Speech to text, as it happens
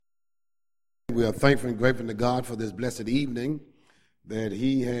We are thankful and grateful to God for this blessed evening that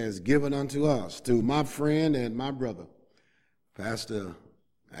he has given unto us. To my friend and my brother, Pastor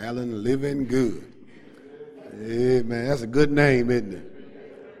Allen Living Good. Amen. That's a good name, isn't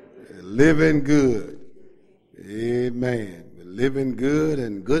it? Living Good. Amen. Living good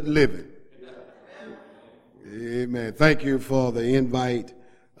and good living. Amen. Thank you for the invite,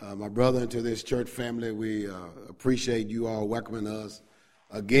 my brother, into this church family. We appreciate you all welcoming us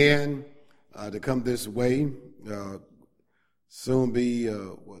again to come this way. Soon be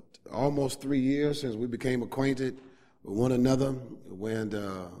almost 3 years since we became acquainted with one another when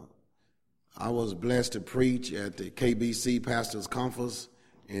I was blessed to preach at the KBC Pastors Conference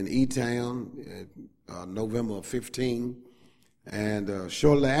in E-Town November of 15. And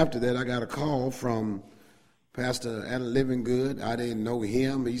shortly after that, I got a call from Pastor Allen Living Good. I didn't know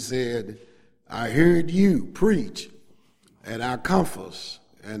him. He said, I heard you preach at our conference,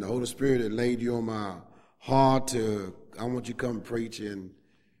 and the Holy Spirit had laid you on my heart I want you to come preach in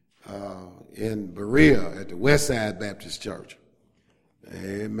Berea at the Westside Baptist Church.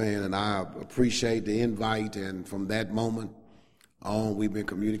 Amen. And I appreciate the invite, and from that moment on, we've been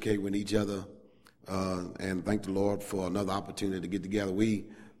communicating with each other, and thank the Lord for another opportunity to get together.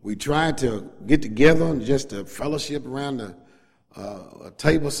 We tried to get together and just to fellowship around a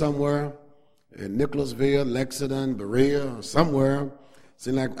table somewhere in Nicholasville, Lexington, Berea, somewhere.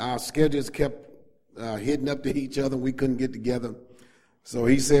 Seemed like our schedules kept hitting up to each other. We couldn't get together. So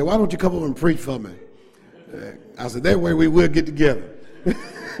he said, why don't you come over and preach for me? I said, that way we will get together.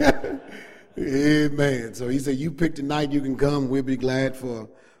 Amen. So he said, you pick the night you can come. We'll be glad for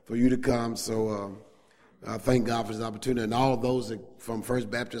you to come. So I thank God for this opportunity, and all of those from First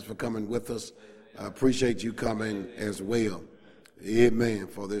Baptist for coming with us. I appreciate you coming as well. Amen.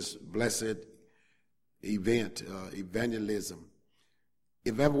 For this blessed event, evangelism.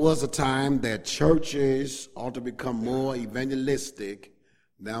 If ever was a time that churches ought to become more evangelistic,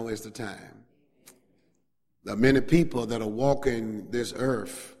 now is the time. There are many people that are walking this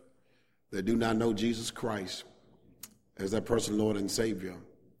earth that do not know Jesus Christ as their personal Lord and Savior.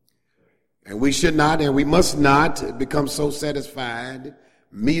 And we should not and we must not become so satisfied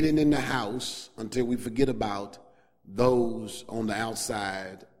meeting in the house until we forget about those on the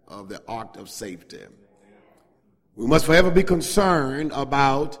outside of the ark of safety. We must forever be concerned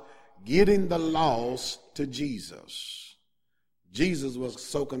about getting the lost to Jesus. Jesus was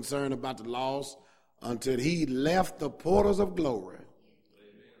so concerned about the lost until he left the portals of glory,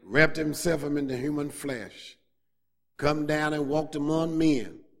 wrapped himself into human flesh, come down and walked among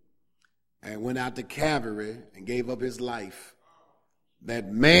men, and went out to Calvary and gave up his life,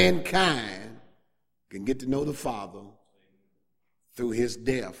 that mankind can get to know the Father through his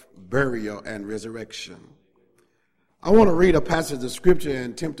death, burial, and resurrection. I want to read a passage of Scripture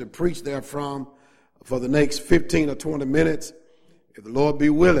and attempt to preach therefrom for the next 15 or 20 minutes, if the Lord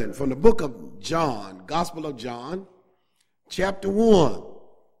be willing, from the book of John, Gospel of John, chapter 1,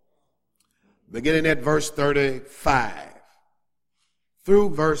 beginning at verse 35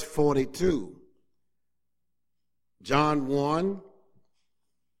 through verse 42. John 1,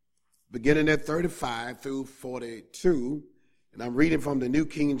 beginning at 35 through 42, and I'm reading from the New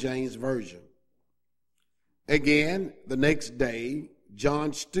King James Version. Again, the next day,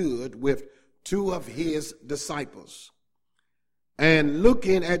 John stood with two of his disciples, and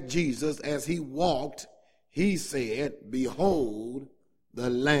looking at Jesus as he walked, he said, Behold, the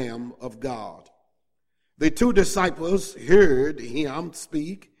Lamb of God. The two disciples heard him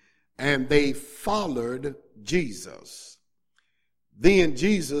speak, and they followed Jesus. Then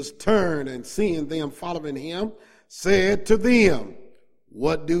Jesus turned, and seeing them following him, said to them,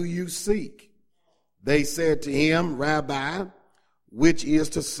 What do you seek? They said to him, Rabbi, which is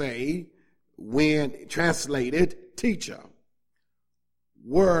to say, when translated, teacher,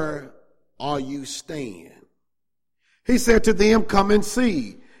 where are you staying? He said to them, Come and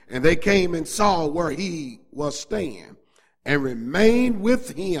see. And they came and saw where he was staying, and remained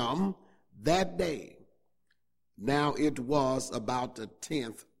with him that day. Now it was about the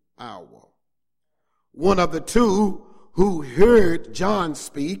 10th hour. One of the two who heard John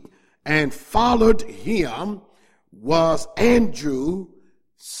speak and followed him was Andrew,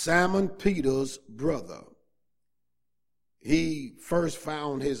 Simon Peter's brother. He first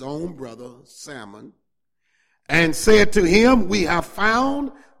found his own brother, Simon, and said to him, We have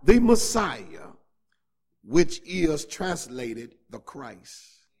found the Messiah, which is translated the Christ.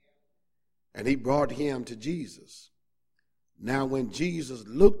 And he brought him to Jesus. Now when Jesus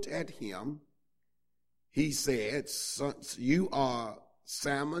looked at him, he said, You are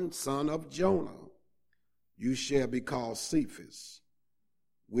Simon, son of Jonah. You shall be called Cephas,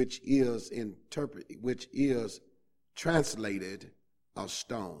 which is translated a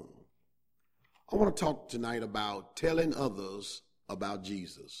stone. I want to talk tonight about telling others about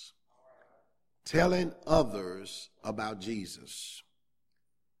Jesus. Telling others about Jesus.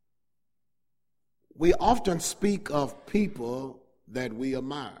 We often speak of people that we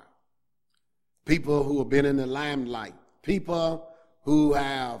admire. People who have been in the limelight. People who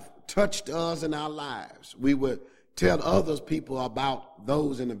have touched us in our lives. We would tell others people about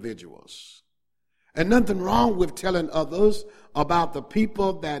those individuals. And nothing wrong with telling others about the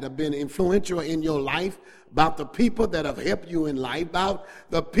people that have been influential in your life, about the people that have helped you in life, about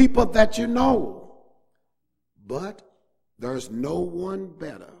the people that you know. But there's no one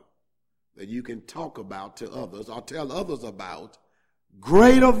better that you can talk about to others or tell others about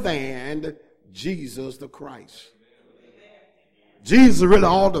greater than Jesus the Christ. Jesus really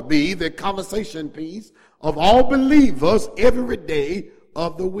ought to be the conversation piece of all believers every day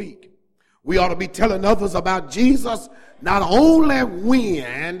of the week. We ought to be telling others about Jesus not only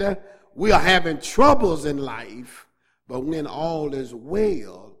when we are having troubles in life, but when all is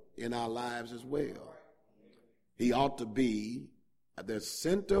well in our lives as well. He ought to be the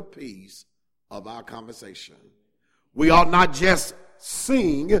centerpiece of our conversation. We ought not just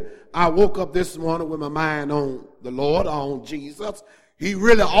sing, I woke up this morning with my mind on the Lord, on Jesus. He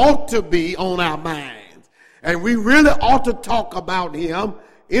really ought to be on our minds. And we really ought to talk about him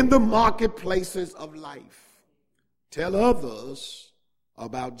in the marketplaces of life. Tell others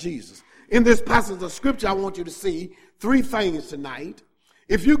about Jesus. In this passage of scripture, I want you to see three things tonight.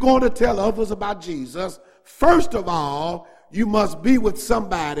 If you're going to tell others about Jesus, first of all, you must be with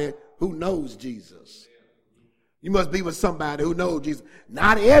somebody who knows Jesus. You must be with somebody who knows Jesus.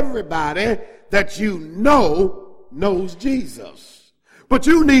 Not everybody that you know knows Jesus. But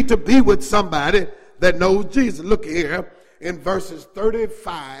you need to be with somebody that knows Jesus. Look here in verses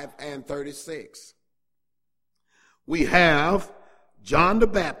 35 and 36. We have John the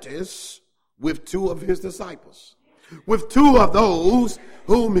Baptist with two of his disciples. With two of those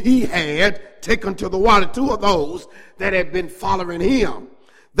whom he had taken to the water. Two of those that had been following him.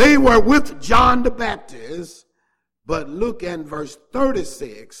 They were with John the Baptist. But look at verse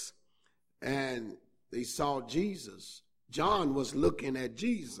 36, and they saw Jesus. John was looking at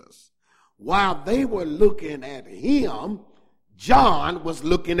Jesus. While they were looking at him, John was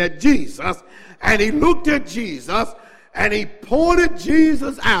looking at Jesus. And he looked at Jesus, and he pointed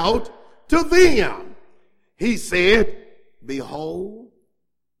Jesus out to them. He said, behold,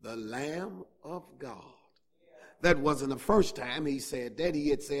 the Lamb of God. That wasn't the first time he said that. He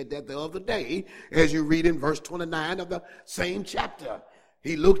had said that the other day, as you read in verse 29 of the same chapter.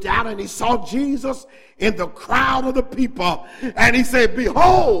 He looked out and he saw Jesus in the crowd of the people. And he said,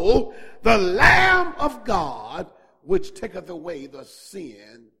 behold, the Lamb of God, which taketh away the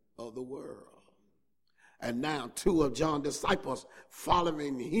sin of the world. And now two of John's disciples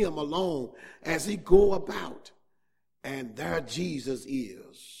following him along as he go about. And there Jesus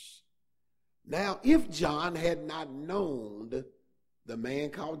is. Now, if John had not known the man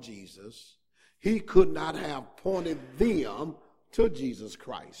called Jesus, he could not have pointed them to Jesus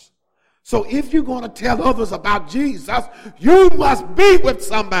Christ. So if you're going to tell others about Jesus, you must be with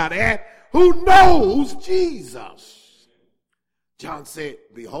somebody who knows Jesus. John said,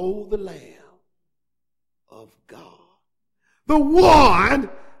 behold the Lamb of God. The one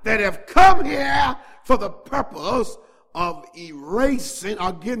that have come here for the purpose of erasing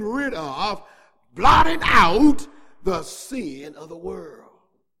or getting rid of, blotting out the sin of the world.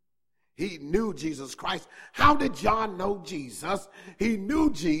 He knew Jesus Christ. How did John know Jesus? He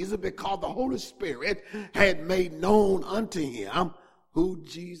knew Jesus because the Holy Spirit had made known unto him who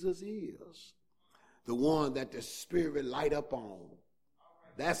Jesus is. The one that the Spirit light up on.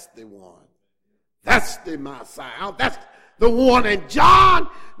 That's the one. That's the Messiah. That's the one. And John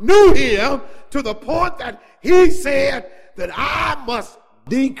knew him to the point that he said that I must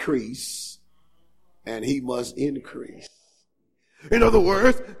decrease and he must increase. In other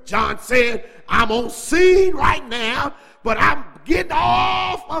words, John said, I'm on scene right now, but I'm getting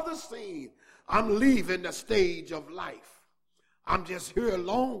off of the scene. I'm leaving the stage of life. I'm just here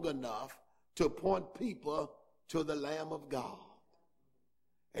long enough to point people to the Lamb of God.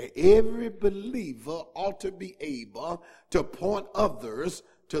 And every believer ought to be able to point others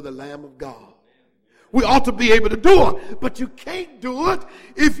to the Lamb of God. We ought to be able to do it, but you can't do it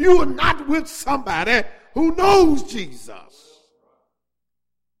if you are not with somebody who knows Jesus.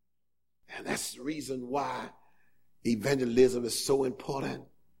 And that's the reason why evangelism is so important,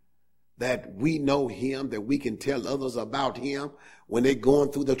 that we know him, that we can tell others about him when they're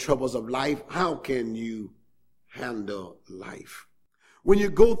going through the troubles of life. How can you handle life? When you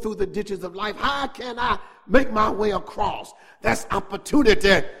go through the ditches of life, how can I make my way across? That's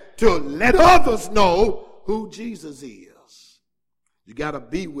opportunity to let others know who Jesus is. You got to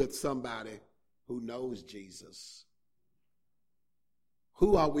be with somebody who knows Jesus.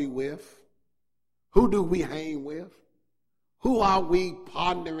 Who are we with? Who do we hang with? Who are we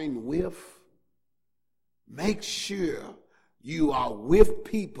partnering with? Make sure you are with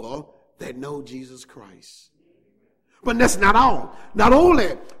people that know Jesus Christ. But that's not all. Not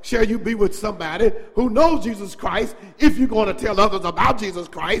only shall you be with somebody who knows Jesus Christ, if you're going to tell others about Jesus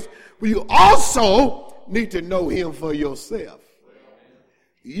Christ, but you also need to know him for yourself.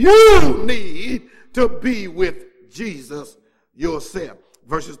 You need to be with Jesus yourself.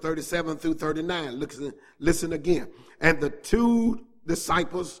 Verses 37 through 39. Listen again. And the two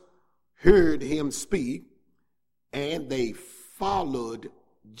disciples heard him speak, and they followed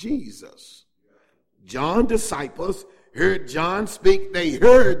Jesus. John's disciples heard John speak. They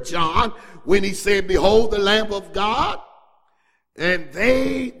heard John when he said, behold the Lamb of God. And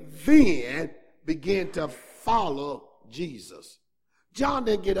they then began to follow Jesus. John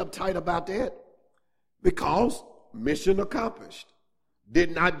didn't get uptight about that because mission accomplished.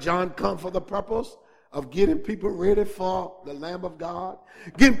 Did not John come for the purpose of getting people ready for the Lamb of God?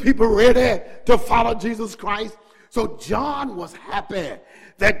 Getting people ready to follow Jesus Christ? So John was happy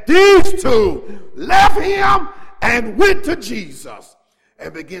that these two left him and went to Jesus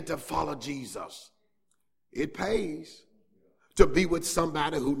and began to follow Jesus. It pays to be with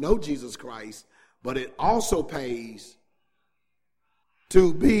somebody who knows Jesus Christ, but it also pays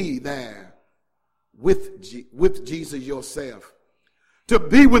to be there with Jesus yourself. To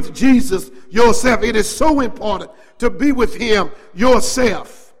be with Jesus yourself. It is so important to be with him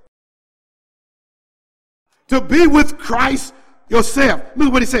yourself. To be with Christ yourself.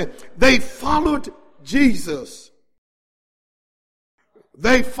 Look what he said. They followed Jesus.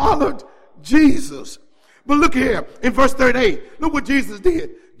 They followed Jesus. But look here in verse 38. Look what Jesus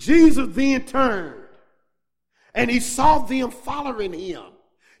did. Jesus then turned and he saw them following him.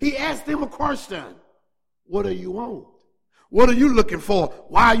 He asked them a question. What do you want? What are you looking for?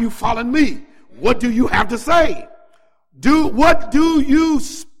 Why are you following me? What do you have to say? What do you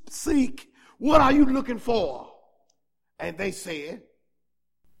seek? What are you looking for? And they said,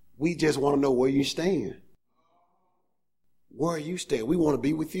 we just want to know where you stand. Where you stand. We want to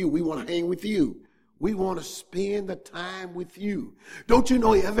be with you. We want to hang with you. We want to spend the time with you. Don't you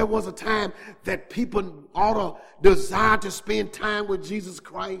know if there was a time that people ought to desire to spend time with Jesus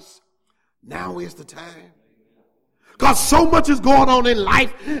Christ? Now is the time. Because so much is going on in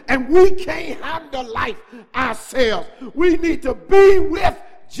life and we can't handle life ourselves. We need to be with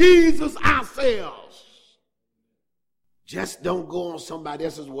Jesus ourselves. Just don't go on somebody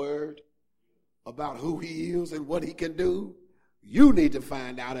else's word about who he is and what he can do. You need to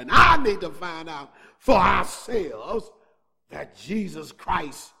find out, and I need to find out for ourselves that Jesus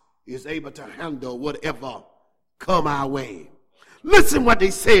Christ is able to handle whatever come our way. Listen what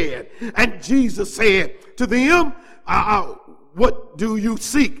they said. And Jesus said to them, what do you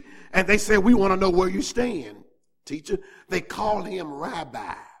seek? And they said, we want to know where you stand, teacher. They called him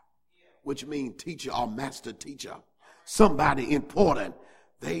rabbi, which means teacher or master teacher. Somebody important.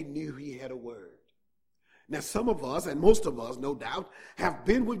 They knew he had a word. Now, some of us, and most of us, no doubt, have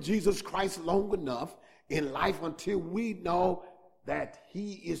been with Jesus Christ long enough in life until we know that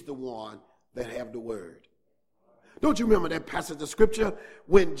he is the one that have the word. Don't you remember that passage of scripture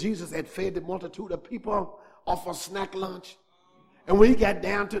when Jesus had fed the multitude of people off a snack lunch? And when he got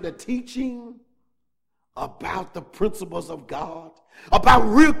down to the teaching about the principles of God, about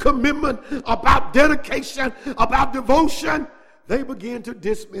real commitment, about dedication, about devotion, they began to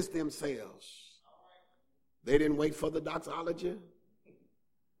dismiss themselves. They didn't wait for the doxology.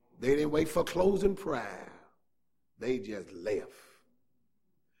 They didn't wait for closing prayer. They just left.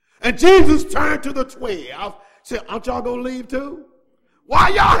 And Jesus turned to the 12, said, aren't y'all going to leave too? Why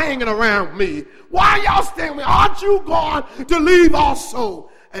y'all hanging around me? Why y'all staying with me? Aren't you going to leave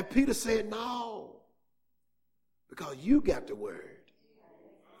also? And Peter said, no. Because you got the word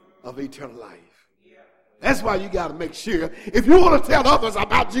of eternal life. That's why you got to make sure, if you want to tell others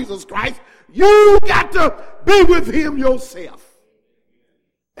about Jesus Christ, you got to be with him yourself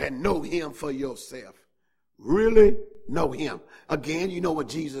and know him for yourself. Really know him. Again, you know what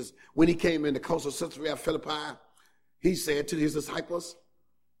Jesus, when he came in the coastal Caesarea Philippi, he said to his disciples,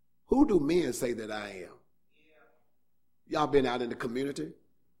 who do men say that I am? Y'all been out in the community?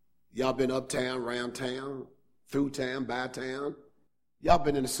 Y'all been uptown, around town, through town, by town? Y'all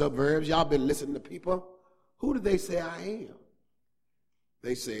been in the suburbs? Y'all been listening to people? Who do they say I am?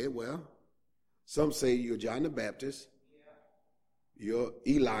 They said, well, some say you're John the Baptist. you're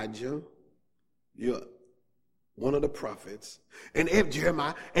Elijah, you're one of the prophets, and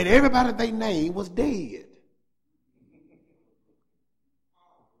Jeremiah, and everybody they named was dead.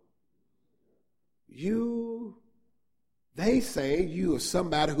 They say you are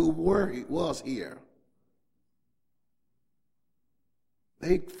somebody who was here.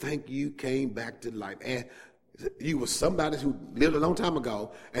 They think you came back to life. And you were somebody who lived a long time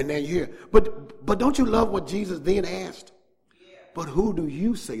ago, and now you're here. But don't you love what Jesus then asked? But who do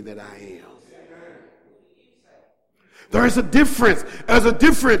you say that I am? There's a difference. There's a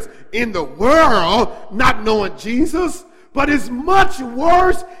difference in the world not knowing Jesus, but it's much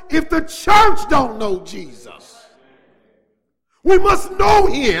worse if the church don't know Jesus. We must know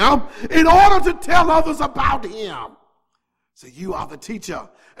him in order to tell others about him. So you are the teacher.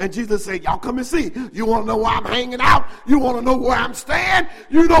 And Jesus said, y'all come and see. You want to know where I'm hanging out? You want to know where I'm staying?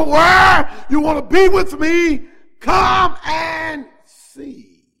 You know where? You want to be with me? Come and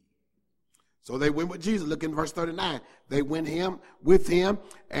see. So they went with Jesus. Look in verse 39. They went with him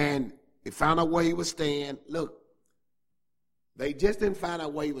and they found out where he was staying. Look, they just didn't find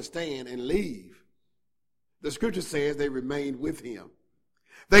out where he was staying and leave. The scripture says they remained with him.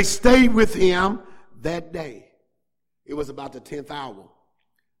 They stayed with him that day. It was about the 10th hour.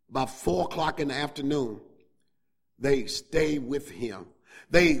 About 4 o'clock in the afternoon, they stayed with him.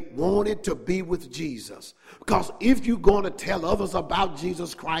 They wanted to be with Jesus. Because if you're going to tell others about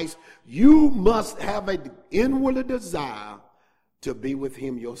Jesus Christ, you must have an inward desire to be with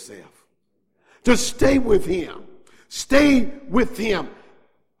him yourself. To stay with him. Stay with him.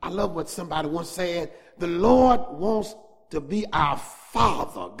 I love what somebody once said. The Lord wants to be our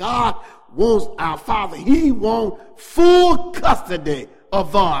Father. God wants our Father. He wants full custody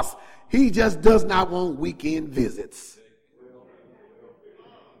of us. He just does not want weekend visits.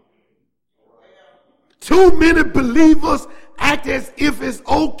 Too many believers act as if it's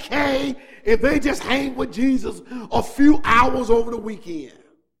okay if they just hang with Jesus a few hours over the weekend.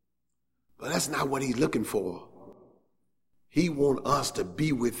 But that's not what he's looking for. He wants us to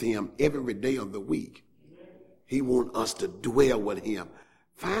be with him every day of the week. He wants us to dwell with him.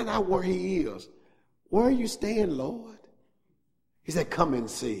 Find out where he is. Where are you staying, Lord? He said, come and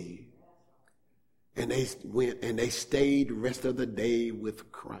see. And they went and they stayed the rest of the day with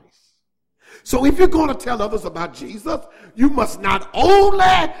Christ. So if you're going to tell others about Jesus, you must not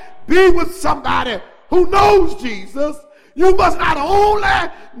only be with somebody who knows Jesus, you must not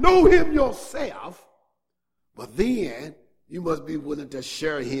only know him yourself, but then you must be willing to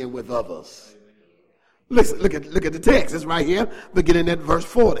share him with others. Listen, look at the text. It's right here, beginning at verse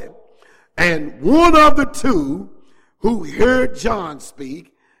 40. And one of the two who heard John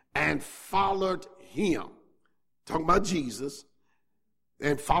speak and followed him, talking about Jesus,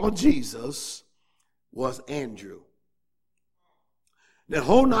 and followed Jesus was Andrew. That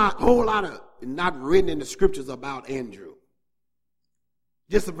whole lot of not written in the scriptures about Andrew.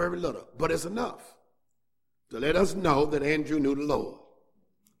 Just a very little, but it's enough to let us know that Andrew knew the Lord.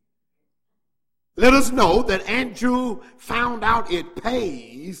 Let us know that Andrew found out it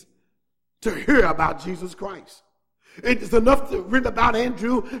pays to hear about Jesus Christ. It's enough written about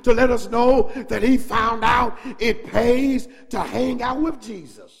Andrew to let us know that he found out it pays to hang out with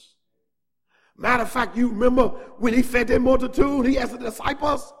Jesus. Matter of fact, you remember when he fed that multitude, he asked the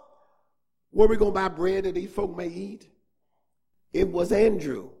disciples, where we going to buy bread that these folk may eat? It was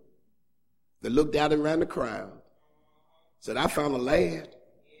Andrew that looked out around the crowd, said, I found a lad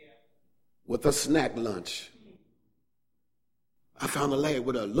with a snack lunch. I found a lad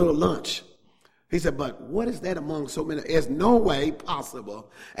with a little lunch. He said, but what is that among so many? There's no way possible.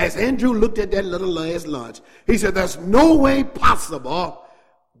 As Andrew looked at that little lad's lunch, he said, there's no way possible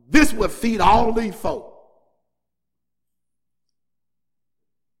this would feed all these folk.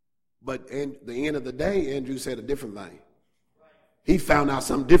 But at the end of the day, Andrew said a different thing. He found out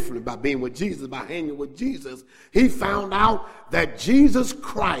something different about being with Jesus, by hanging with Jesus. He found out that Jesus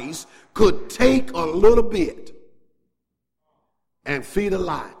Christ could take a little bit and feed a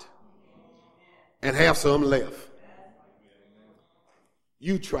lot and have some left.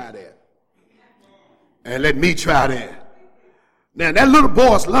 You try that. And let me try that. Now, that little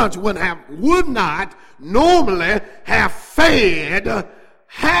boy's lunch would not normally have fed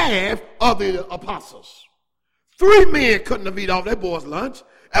half of the apostles. 3 men couldn't have eaten off that boy's lunch.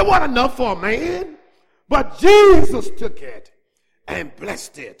 That wasn't enough for a man. But Jesus took it and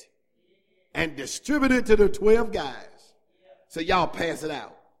blessed it and distributed it to the 12 guys. So y'all pass it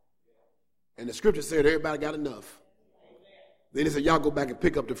out. And the scripture said everybody got enough. Then he said, y'all go back and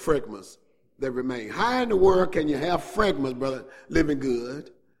pick up the fragments that remain. How in the world can you have fragments, brother, living good,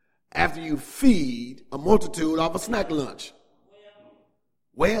 after you feed a multitude of a snack lunch?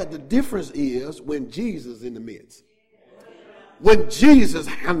 Well, the difference is when Jesus is in the midst. When Jesus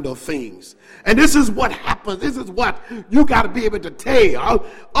handles things. And this is what happens. This is what you got to be able to tell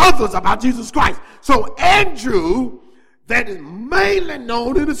others about Jesus Christ. So Andrew, that is mainly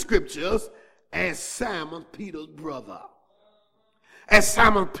known in the scriptures as Simon Peter's brother. As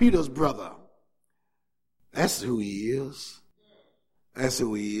Simon Peter's brother. That's who he is. That's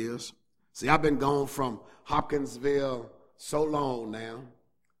who he is. See, I've been gone from Hopkinsville so long now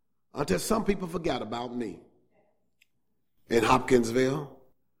until some people forgot about me. In Hopkinsville,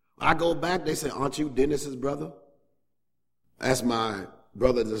 I go back, they say, aren't you Dennis's brother? That's my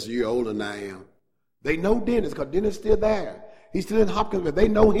brother that's a year older than I am. They know Dennis because Dennis is still there. He's still in Hopkinsville. They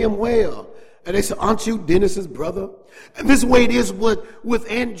know him well. And they say, aren't you Dennis's brother? And this is the way it is with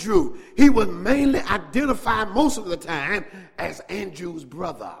Andrew. He was mainly identified most of the time as Andrew's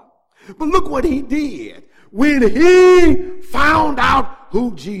brother. But look what he did. When he found out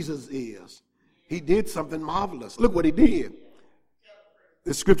who Jesus is, he did something marvelous. Look what he did.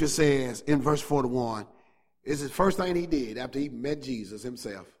 The scripture says in verse 41, it's his first thing he did after he met Jesus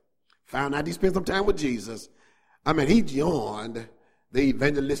himself. Found out he spent some time with Jesus. He joined the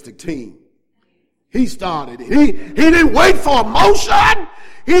evangelistic team. He started it. He didn't wait for a motion.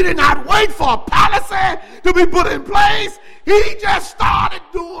 He did not wait for a policy to be put in place. He just started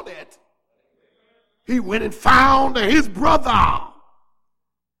doing it. He went and found his brother.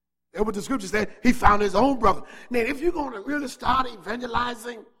 That's what the scripture said. He found his own brother. Now, if you're going to really start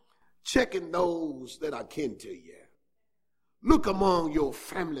evangelizing, checking those that are kin to you. Look among your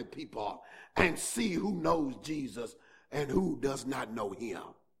family people and see who knows Jesus and who does not know him.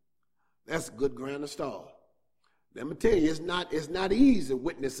 That's good ground to start. Let me tell you, it's not easy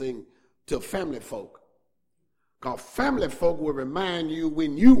witnessing to family folk. Because family folk will remind you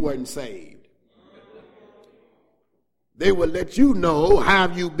when you weren't saved. They will let you know how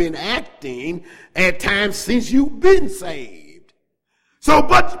you've been acting at times since you've been saved. So,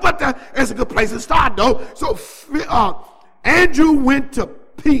 but that's a good place to start, though. So, Andrew went to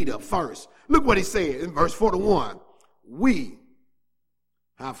Peter first. Look what he said in verse 41. We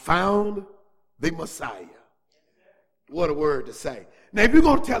have found the Messiah. What a word to say. Now, if you're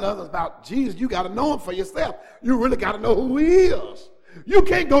going to tell others about Jesus, you got to know him for yourself. You really got to know who he is. You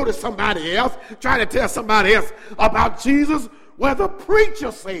can't go to somebody else, try to tell somebody else about Jesus, where the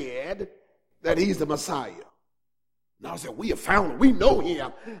preacher said that he's the Messiah. Now I said, we have found him. We know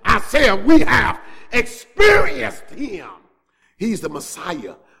him. I said, we have experienced him. He's the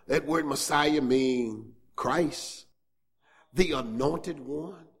Messiah. That word Messiah means Christ, the anointed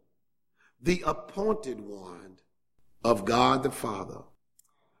one, the appointed one of God the Father.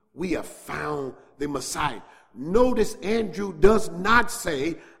 We have found the Messiah. Notice Andrew does not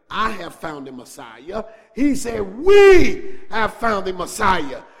say, I have found the Messiah. He said, we have found the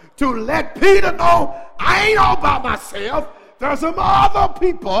Messiah. To let Peter know, I ain't all by myself. There's some other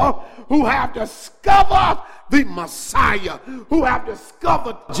people who have discovered the Messiah, who have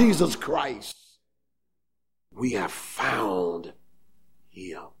discovered Jesus Christ. We have found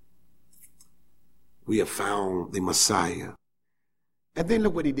him. We have found the Messiah. And then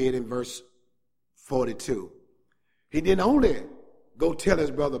look what he did in verse 42. He didn't only go tell his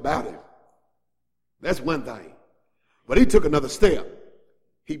brother about him. That's one thing. But he took another step.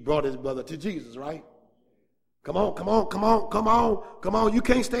 He brought his brother to Jesus, right? Come on. You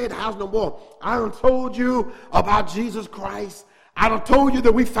can't stay at the house no more. I done told you about Jesus Christ. I done told you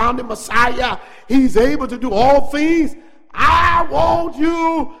that we found the Messiah. He's able to do all things. I want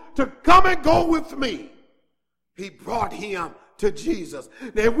you to come and go with me. He brought him to Jesus.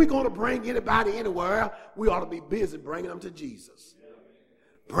 Now, if we're going to bring anybody anywhere, we ought to be busy bringing them to Jesus.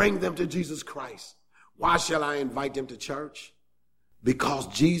 Bring them to Jesus Christ. Why shall I invite them to church? Because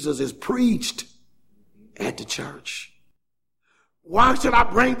Jesus is preached at the church. Why should I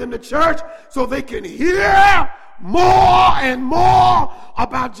bring them to church? So they can hear more and more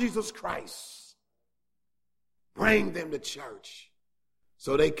about Jesus Christ. Bring them to church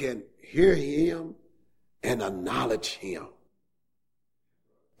so they can hear him and acknowledge him.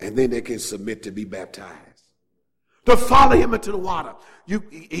 And then they can submit to be baptized. To follow him into the water.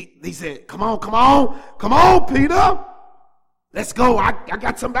 He said, come on, Peter. Let's go. I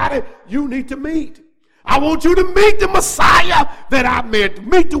got somebody you need to meet. I want you to meet the Messiah that I met.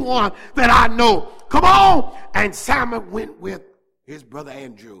 Meet the one that I know. Come on. And Simon went with his brother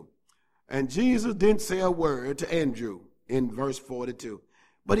Andrew. And Jesus didn't say a word to Andrew in verse 42.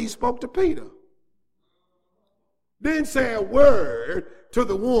 But he spoke to Peter. Didn't say a word to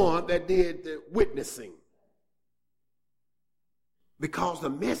the one that did the witnessing. Because the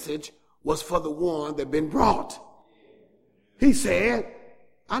message was for the one that had been brought. He said,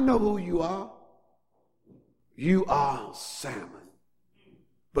 I know who you are. You are Salmon.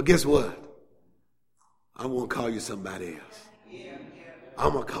 But guess what? I'm going to call you somebody else.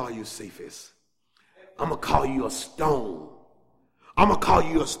 I'm going to call you Cephas. I'm going to call you a stone. I'm going to call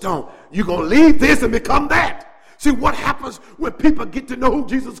you a stone. You're going to leave this and become that. See, what happens when people get to know who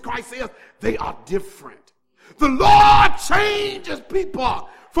Jesus Christ is? They are different. The Lord changes people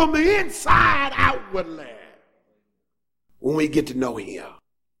from the inside outwardly when we get to know him.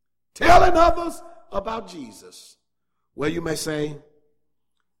 Telling others about Jesus. Well, you may say,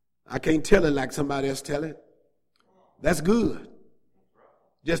 I can't tell it like somebody else tell it. That's good.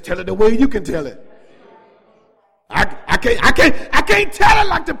 Just tell it the way you can tell it. I can't tell it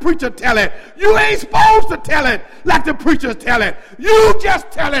like the preacher tell it. You ain't supposed to tell it like the preachers tell it. You just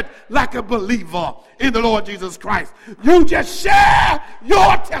tell it like a believer in the Lord Jesus Christ. You just share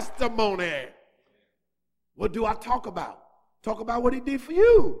your testimony. What do I talk about? Talk about what he did for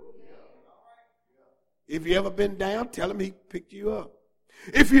you. If you ever been down, tell him he picked you up.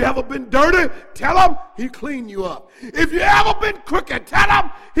 If you ever been dirty, tell him he cleaned you up. If you ever been crooked, tell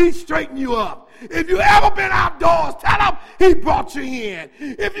him he straightened you up. If you ever been outdoors, tell him he brought you in.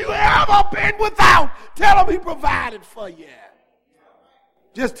 If you ever been without, tell him he provided for you.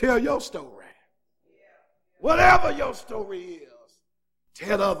 Just tell your story. Whatever your story is,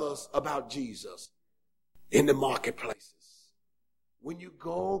 tell others about Jesus in the marketplaces. When you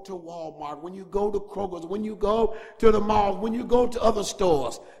go to Walmart, when you go to Kroger's, when you go to the malls, when you go to other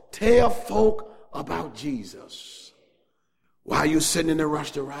stores, tell folk about Jesus. While you're sitting in the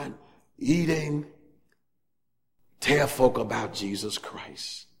restaurant, eating, tell folk about Jesus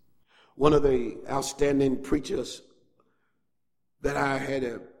Christ. One of the outstanding preachers that I had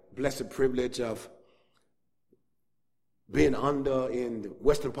a blessed privilege of being under in the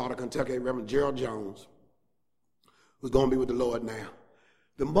western part of Kentucky, Reverend Gerald Jones, who's going to be with the Lord now.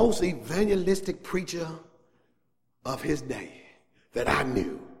 The most evangelistic preacher of his day that I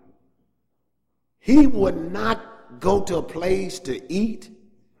knew. He would not go to a place to eat,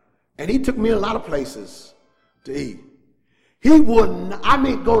 and he took me a lot of places to eat. He wouldn't,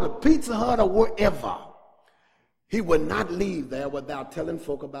 go to Pizza Hut or wherever. He would not leave there without telling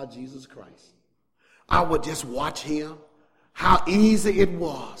folk about Jesus Christ. I would just watch him, how easy it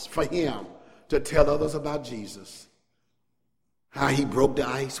was for him to tell others about Jesus. How he broke the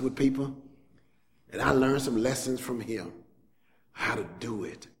ice with people. And I learned some lessons from him. How to do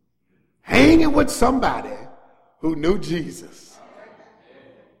it. Hanging with somebody who knew Jesus.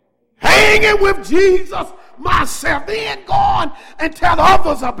 Hanging with Jesus myself. Then go on and tell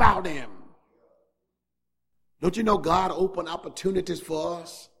others about him. Don't you know God opened opportunities for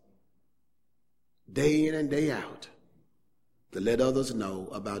us day in and day out to let others know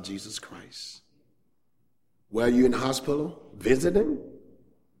about Jesus Christ? Where you in the hospital, visiting,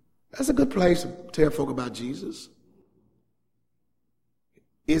 that's a good place to tell folk about Jesus.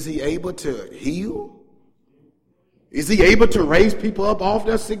 Is he able to heal? Is he able to raise people up off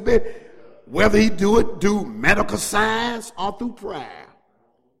their sick bed? Whether he do medical science or through prayer.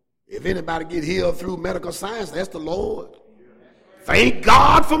 If anybody get healed through medical science, that's the Lord. Thank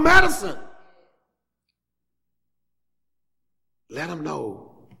God for medicine. Let them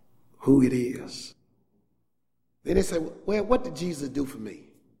know who it is. Then they say, well, what did Jesus do for me?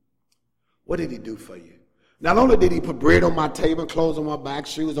 What did he do for you? Not only did he put bread on my table, clothes on my back,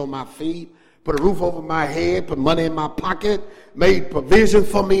 shoes on my feet, put a roof over my head, put money in my pocket, made provision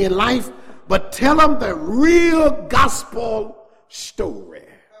for me in life, but tell them the real gospel story.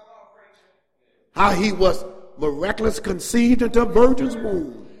 How he was miraculously conceived into a virgin's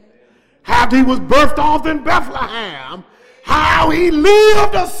womb. How he was birthed off in Bethlehem. How he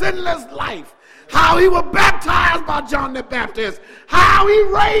lived a sinless life. How he was baptized by John the Baptist. How he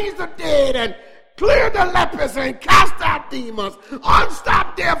raised the dead and cleared the lepers and cast out demons.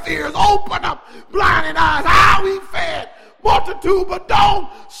 Unstopped deaf ears. Opened up blinded eyes. How he fed multitude. But don't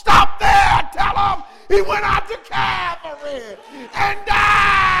stop there. Tell them he went out to Calvary and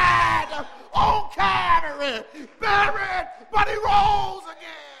died on Calvary. Buried, but he rose again.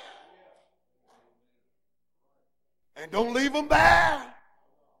 And don't leave him there.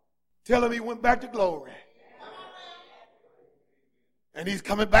 Tell him he went back to glory. And he's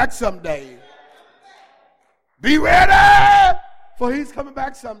coming back someday. Be ready, for he's coming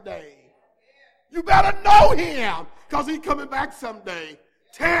back someday. You better know him, because he's coming back someday.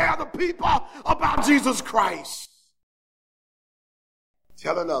 Tell the people about Jesus Christ.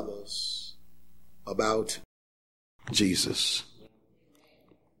 Telling others about Jesus.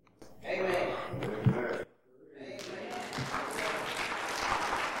 Amen.